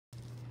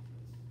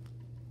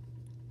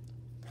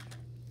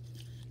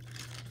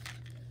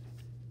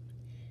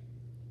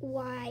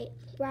why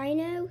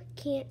rhino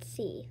can't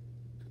see.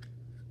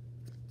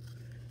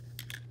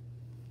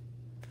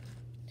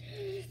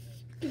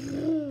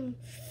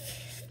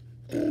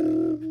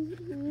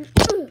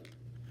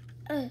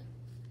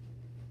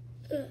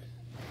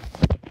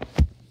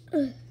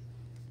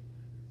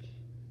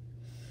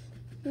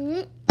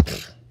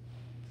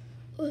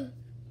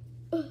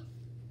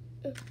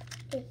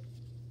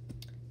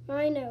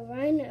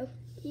 Rhino.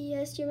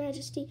 Yes, Your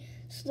Majesty.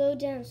 Slow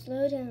down.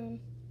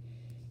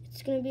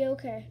 It's gonna be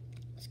okay.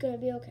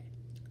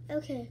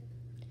 Okay.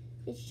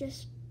 It's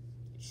just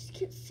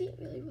can't see it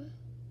really well.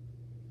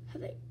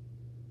 Have a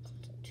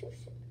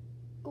concentration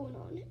going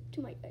on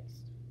to my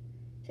eyes.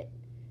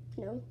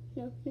 No,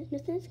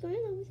 nothing's going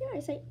on with your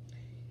eyesight.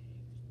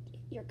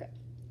 You're good.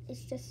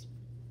 It's just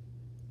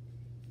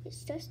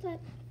that,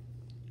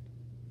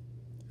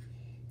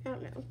 I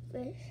don't know,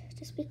 but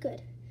just be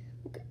good.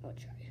 Okay, I'll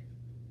try.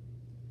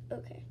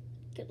 Okay,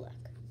 good luck.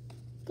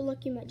 Good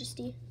luck, Your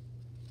Majesty.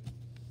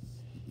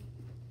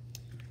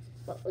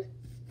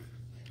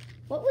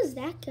 What was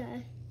that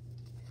guy?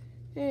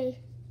 Hey,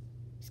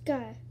 this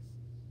guy.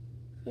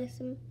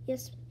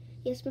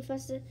 Yes,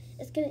 Professor.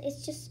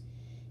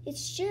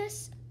 It's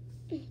just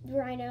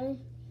Rhino.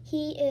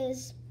 He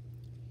is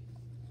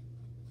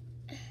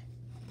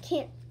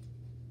can't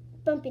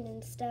bumping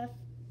and stuff.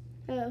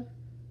 Oh,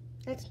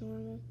 that's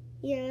normal.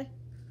 Yeah.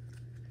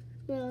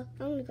 Well,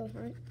 I'm gonna go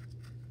hunt.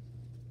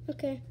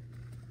 Okay.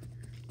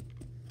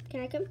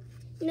 Can I come?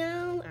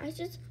 No, I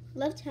just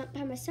love to hunt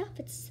by myself.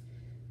 It's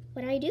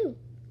what I do.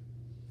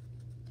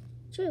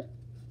 True.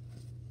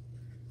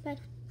 Bye.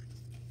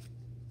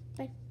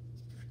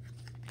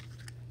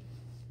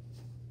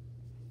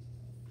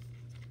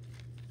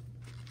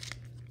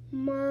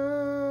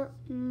 Ma.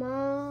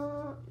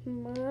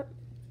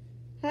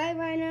 Hi,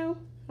 Rhino.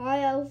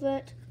 Hi,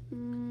 Elephant.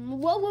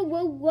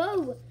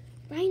 Whoa.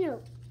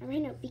 Rhino,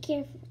 be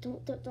careful.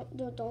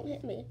 Don't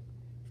hit me.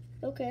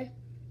 Okay.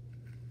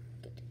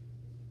 Good.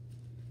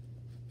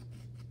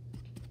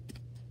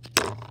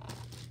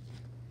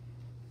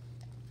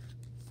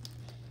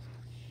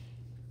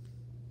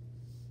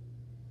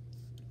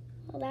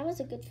 Well, that was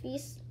a good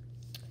feast.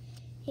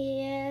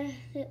 Yeah,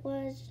 it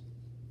was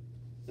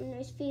a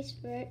nice feast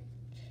for it,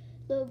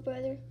 little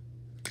brother.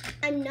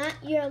 I'm not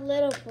your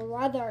little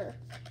brother.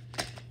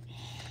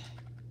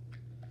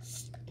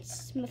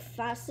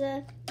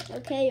 Mufasa.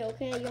 Okay,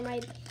 you're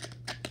my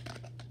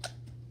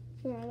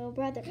little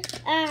brother.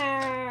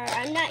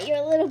 I'm not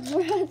your little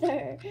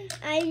brother.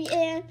 I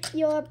am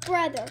your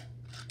brother.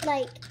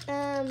 Like,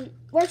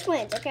 we're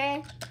twins,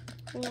 okay?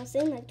 We're not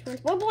saying like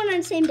twins. We're born on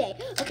the same day,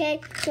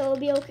 okay? So it'll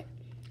be okay.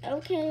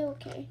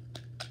 Okay.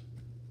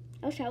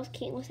 I wish I was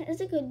king.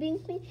 Is it good being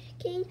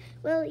king?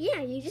 Well,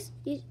 yeah,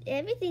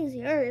 everything's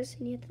yours,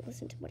 and you have to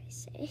listen to what I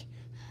say.